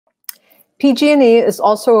PG&E is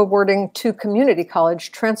also awarding 2 community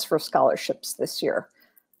college transfer scholarships this year.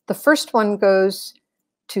 The first one goes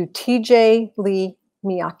to TJ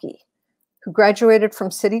Lee-Miyaki, who graduated from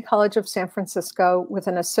City College of San Francisco with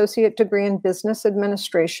an associate degree in business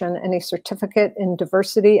administration and a certificate in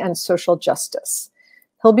diversity and social justice.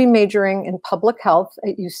 He'll be majoring in public health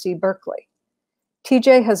at UC Berkeley.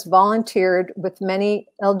 TJ has volunteered with many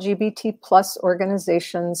LGBT+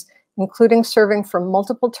 organizations, including serving for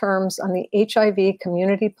multiple terms on the HIV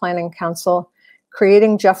Community Planning Council,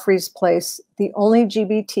 creating Jeffrey's Place, the only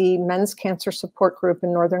LGBT men's cancer support group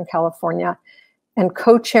in Northern California, and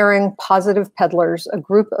co-chairing Positive Peddlers, a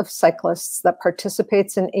group of cyclists that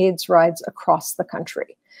participates in AIDS rides across the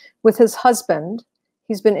country. With his husband,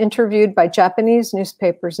 he's been interviewed by Japanese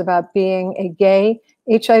newspapers about being a gay,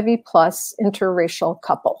 HIV+ interracial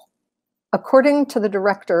couple. According to the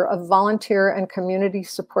director of Volunteer and Community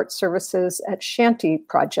Support Services at Shanty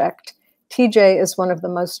Project, TJ is one of the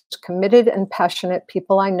most committed and passionate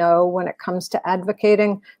people I know when it comes to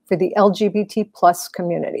advocating for the LGBT+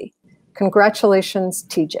 community. Congratulations,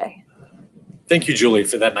 TJ. Thank you, Julie,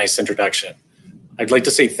 for that nice introduction. I'd like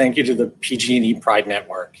to say thank you to the PG&E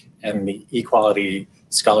PrideNetwork and the Equality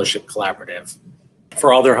Scholarship Collaborative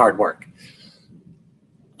for all their hard work.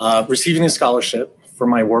 Receiving a scholarship for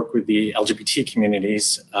my work with the LGBT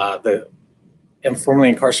communities, the informally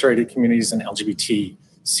incarcerated communities and LGBT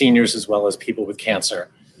seniors, as well as people with cancer,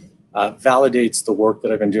 validates the work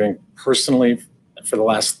that I've been doing personally for the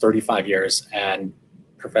last 35 years and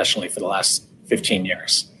professionally for the last 15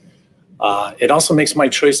 years. It also makes my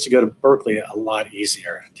choice to go to Berkeley a lot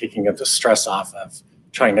easier, taking the stress off of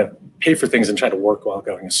trying to pay for things and try to work while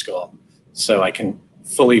going to school. So I can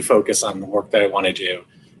fully focus on the work that I want to do,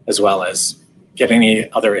 as well as get any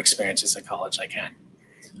other experiences at college I can.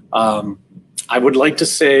 I would like to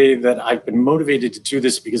say that I've been motivated to do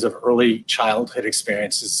this because of early childhood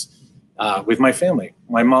experiences with my family.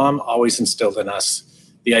 My mom always instilled in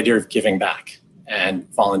us the idea of giving back and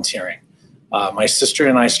volunteering. My sister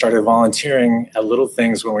and I started volunteering at little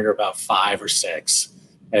things when we were about 5 or 6.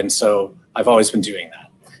 And so I've always been doing that.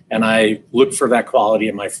 And I look for that quality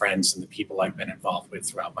in my friends and the people I've been involved with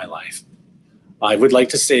throughout my life. I would like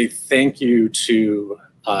to say thank you to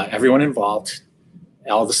everyone involved,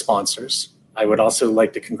 all the sponsors. I would also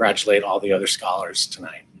like to congratulate all the other scholars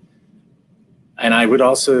tonight. And I would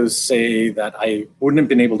also say that I wouldn't have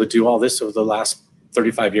been able to do all this over the last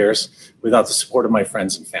 35 years without the support of my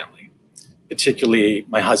friends and family, particularly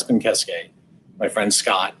my husband, Keske, my friend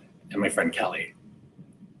Scott, and my friend Kelly.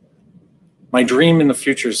 My dream in the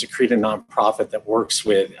future is to create a nonprofit that works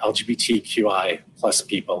with LGBTQI+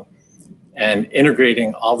 people and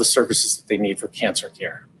integrating all the services that they need for cancer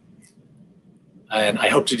care. And I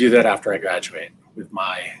hope to do that after I graduate with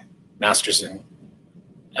my master's in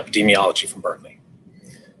epidemiology from Berkeley.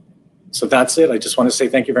 So that's it. I just want to say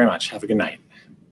thank you very much. Have a good night.